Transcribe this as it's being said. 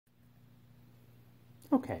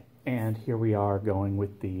Okay, and here we are going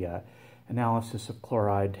with the analysis of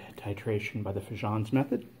chloride titration by the Fajans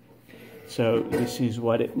method. So this is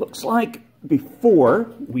what it looks like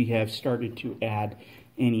before we have started to add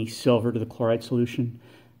any silver to the chloride solution.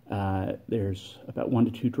 There's about 1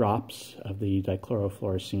 to 2 drops of the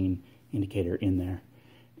dichlorofluorescein indicator in there.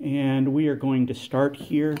 And we are going to start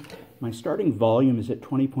here. My starting volume is at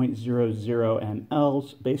 20.00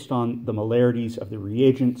 mLs. Based on the molarities of the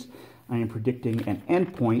reagents, I am predicting an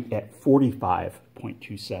endpoint at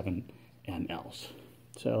 45.27 mLs.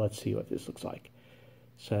 So let's see what this looks like.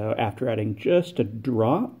 So after adding just a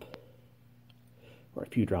drop, or a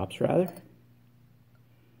few drops rather,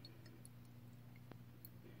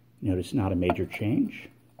 notice not a major change.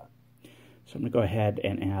 So I'm going to go ahead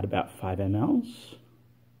and add about 5 mLs.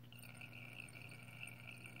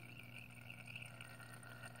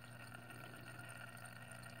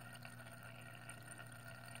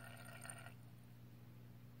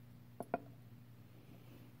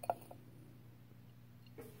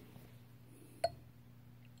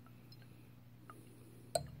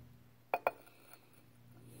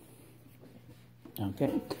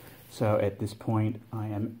 Okay, so at this point I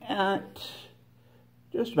am at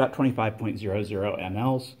just about 25.00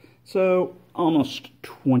 mLs, so almost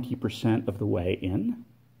 20% of the way in.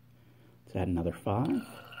 Let's add another 5.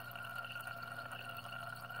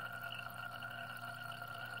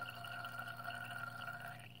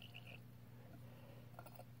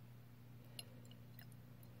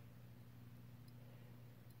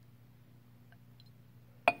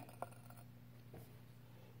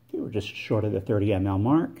 We're just short of the 30 ml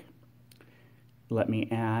mark. Let me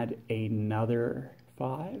add another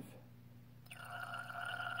 5.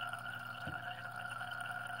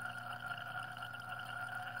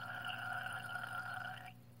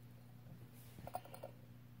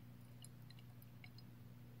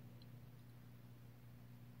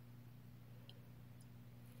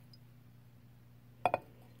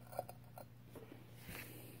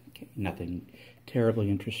 Okay, nothing terribly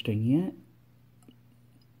interesting yet.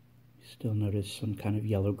 Still notice some kind of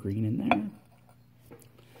yellow-green in there.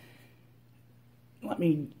 Let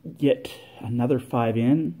me get another 5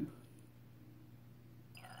 in.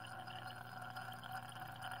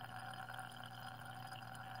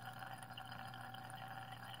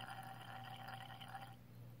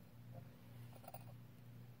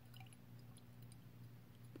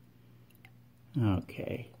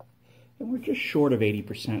 Okay, and we're just short of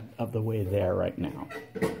 80% of the way there right now.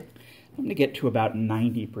 I'm going to get to about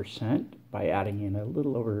 90% by adding in a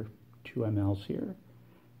little over 2 mLs here.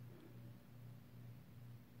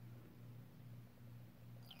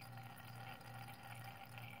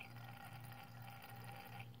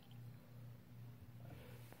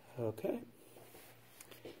 Okay.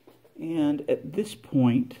 And at this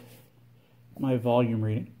point, my volume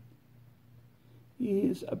reading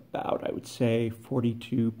is about, I would say,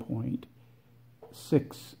 42.60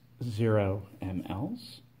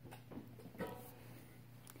 mLs.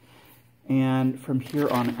 And from here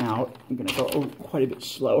on out, I'm going to go quite a bit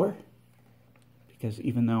slower, because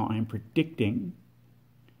even though I'm predicting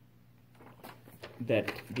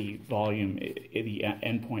that the volume, the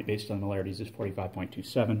endpoint based on molarities is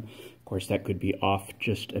 45.27, of course that could be off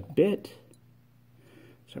just a bit.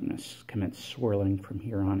 So I'm going to commence swirling from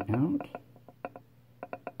here on out.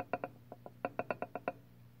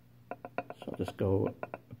 So I'll just go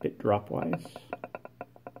a bit dropwise.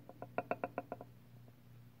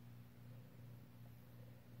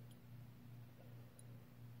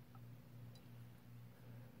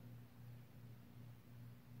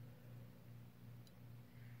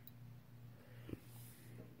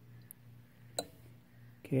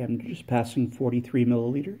 Okay, I'm just passing 43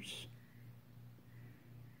 milliliters.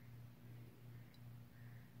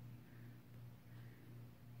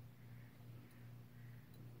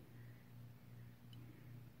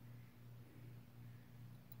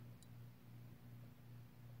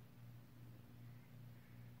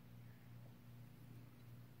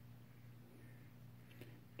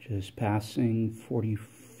 Just passing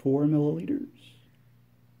 44 milliliters.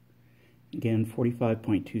 Again,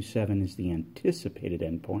 45.27 is the anticipated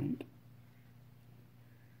endpoint.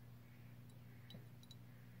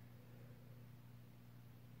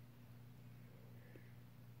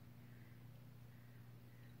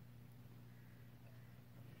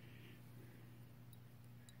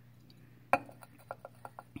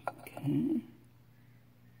 Okay.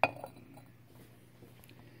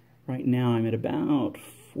 Right now I'm at about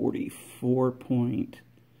 44 point,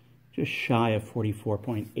 just shy of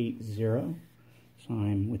 44.80. So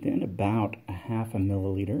I'm within about a half a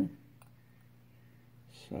milliliter.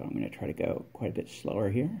 So I'm going to try to go quite a bit slower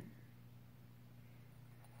here.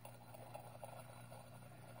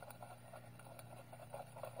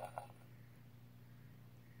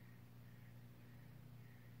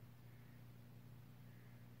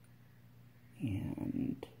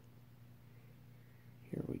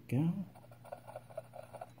 go.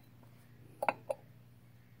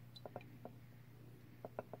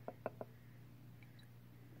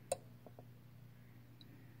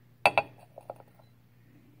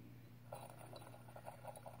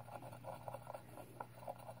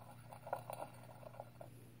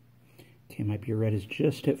 Okay, my pure red is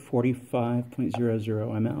just at 45.00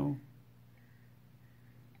 ml.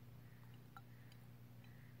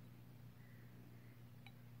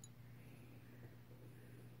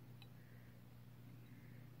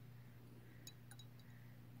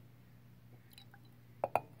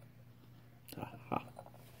 Aha.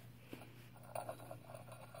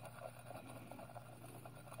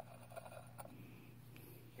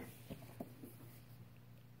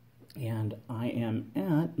 And I am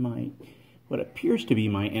at my what appears to be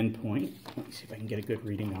my endpoint. Let me see if I can get a good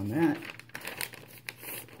reading on that.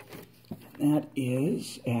 That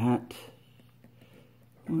is at,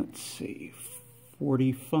 let's see,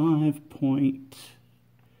 45 point,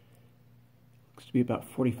 looks to be about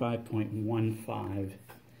 45.15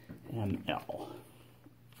 ml.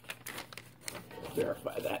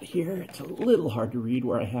 Verify that here. It's a little hard to read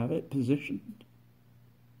where I have it positioned.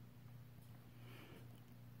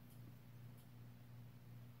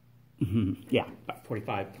 Yeah, about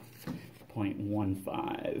 45.15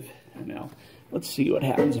 ml. Let's see what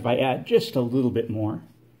happens if I add just a little bit more.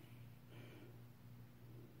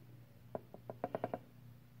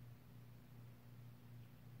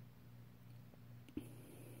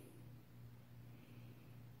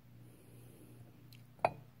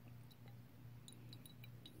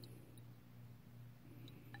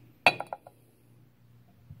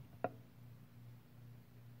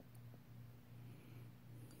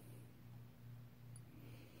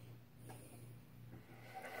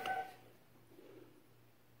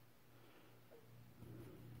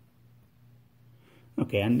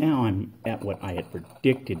 Okay, and now I'm at what I had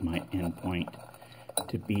predicted my endpoint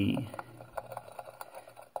to be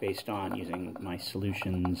based on using my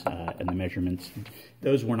solutions and the measurements.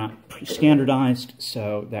 Those were not pre-standardized,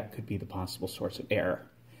 so that could be the possible source of error.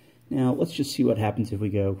 Now, let's just see what happens if we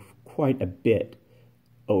go quite a bit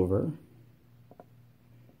over.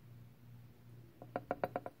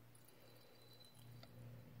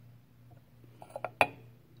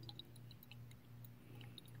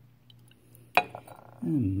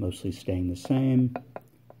 And mostly staying the same.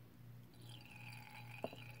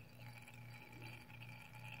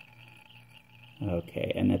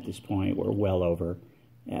 Okay, and at this point we're well over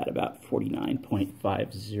at about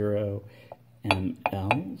 49.50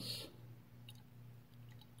 mLs.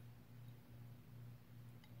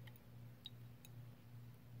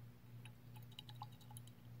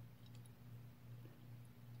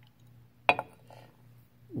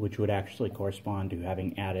 Which would actually correspond to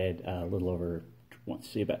having added a little over, let's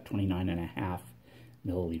see, about 29.5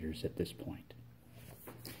 milliliters at this point.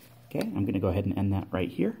 Okay, I'm going to go ahead and end that right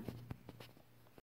here.